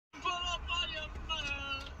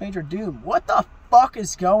Major Doom. What the fuck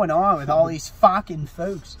is going on with all these fucking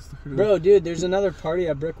folks? Bro, dude, there's another party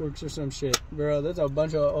at Brickworks or some shit. Bro, that's a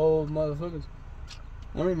bunch of old motherfuckers.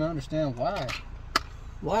 I don't even understand why.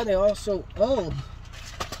 Why are they all so old?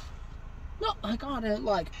 No, I got it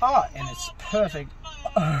like, oh, and it's perfect.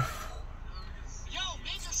 Yo,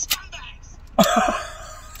 major scumbags.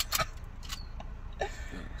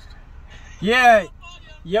 Yeah,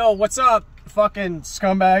 yo, what's up, fucking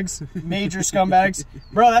scumbags, major scumbags.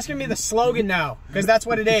 Bro, that's gonna be the slogan now, because that's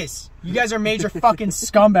what it is. You guys are major fucking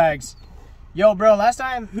scumbags. Yo, bro, last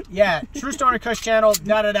time, yeah, True Stoner Kush channel,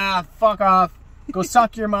 da-da-da, fuck off, go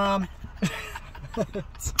suck your mom.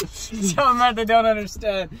 Some that they don't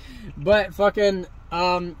understand. But fucking,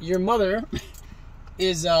 your mother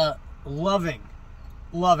is, loving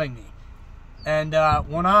me. And,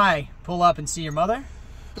 when I pull up and see your mother,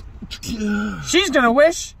 she's gonna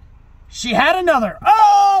wish she had another.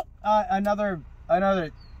 Oh, another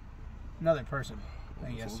person.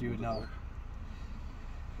 I guess you would know.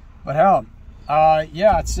 But hell,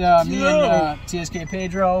 yeah, it's me and TSK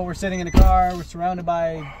Pedro. We're sitting in a car. We're surrounded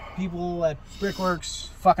by people at Brickworks,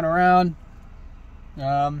 fucking around.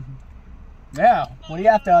 Yeah. What do you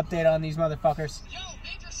have to update on these motherfuckers? Yo,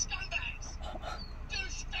 major scumbags.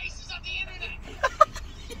 Douche faces of the internet.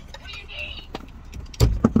 What do you need?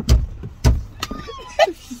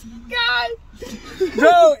 God,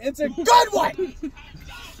 no, it's a good one.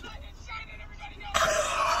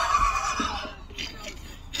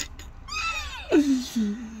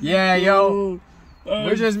 Yeah, yo,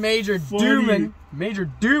 we're just major dooming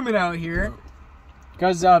out here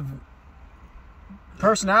because of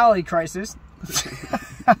personality crisis.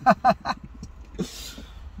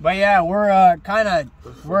 But yeah, we're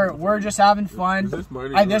we're just having fun.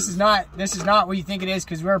 This is not what you think it is,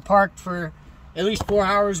 because we're parked for at least 4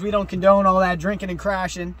 hours. We don't condone all that drinking and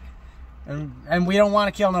crashing, and we don't want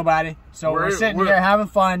to kill nobody. So we're sitting here having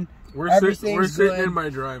fun. We're sitting in my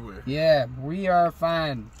driveway. Yeah, we are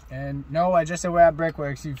fine. And no, I just said we're at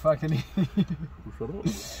Brickworks. You fucking.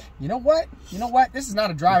 You know what? This is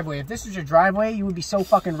not a driveway. If this was your driveway, you would be so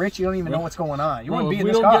fucking rich you don't even know what's going on. You wouldn't be in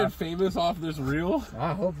this car. We don't get famous off this reel.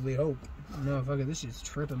 I hopefully hope. No, fucking, this shit's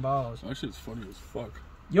tripping balls. That shit's funny as fuck.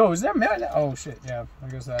 Yo, is there man? Oh shit, yeah, I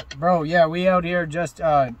guess that. Bro, yeah, we out here just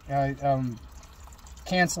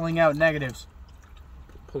canceling out negatives.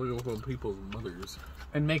 Pulling up on people's mothers.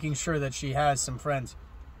 And making sure that she has some friends.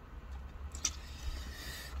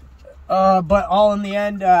 But all in the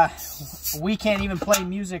end, we can't even play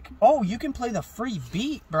music. Oh, you can play the free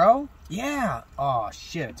beat, bro. Yeah. Oh,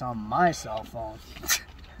 shit. It's on my cell phone.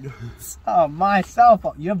 Oh, my cell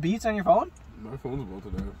phone. You have beats on your phone? My phone's about to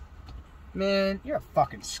die. Man, you're a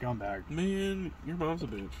fucking scumbag. Man, your mom's a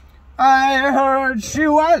bitch. I heard she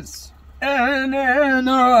was.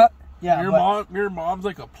 Yeah, your mom's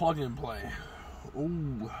like a plug-and-play.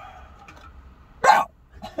 Ooh.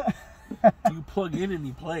 You plug in and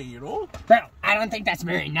you play, you know? Bro, I don't think that's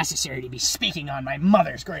very necessary to be speaking on my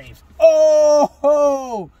mother's grave.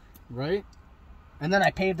 Oh! Right? And then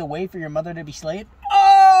I paved the way for your mother to be slayed?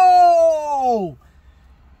 Oh!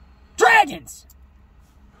 Dragons!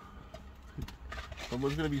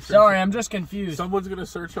 Someone's gonna be searching. Sorry, I'm just confused. Someone's gonna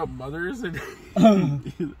search up mothers and...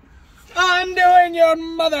 Undoing your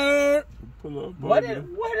mother! Pull up what did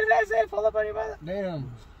I say? Pull up on your mother?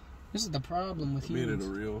 Damn. This is the problem with humans. Made it a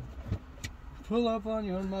real. Pull up on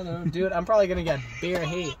your mother. Dude, I'm probably gonna get bear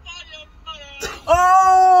hate.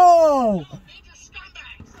 Oh!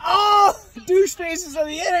 Oh! Douche faces on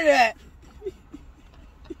the internet!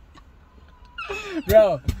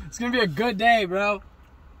 Bro, it's gonna be a good day, bro.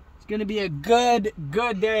 It's gonna be a good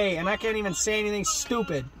day. And I can't even say anything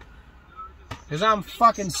stupid. Because I'm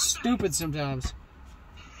fucking stupid sometimes.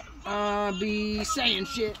 I be saying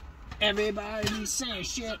shit. Everybody be saying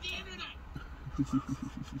shit.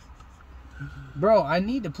 Bro, I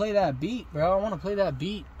need to play that beat, bro. I want to play that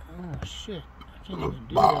beat. Oh, shit. I can't even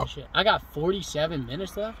do that shit. I got 47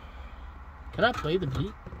 minutes left. Can I play the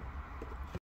beat?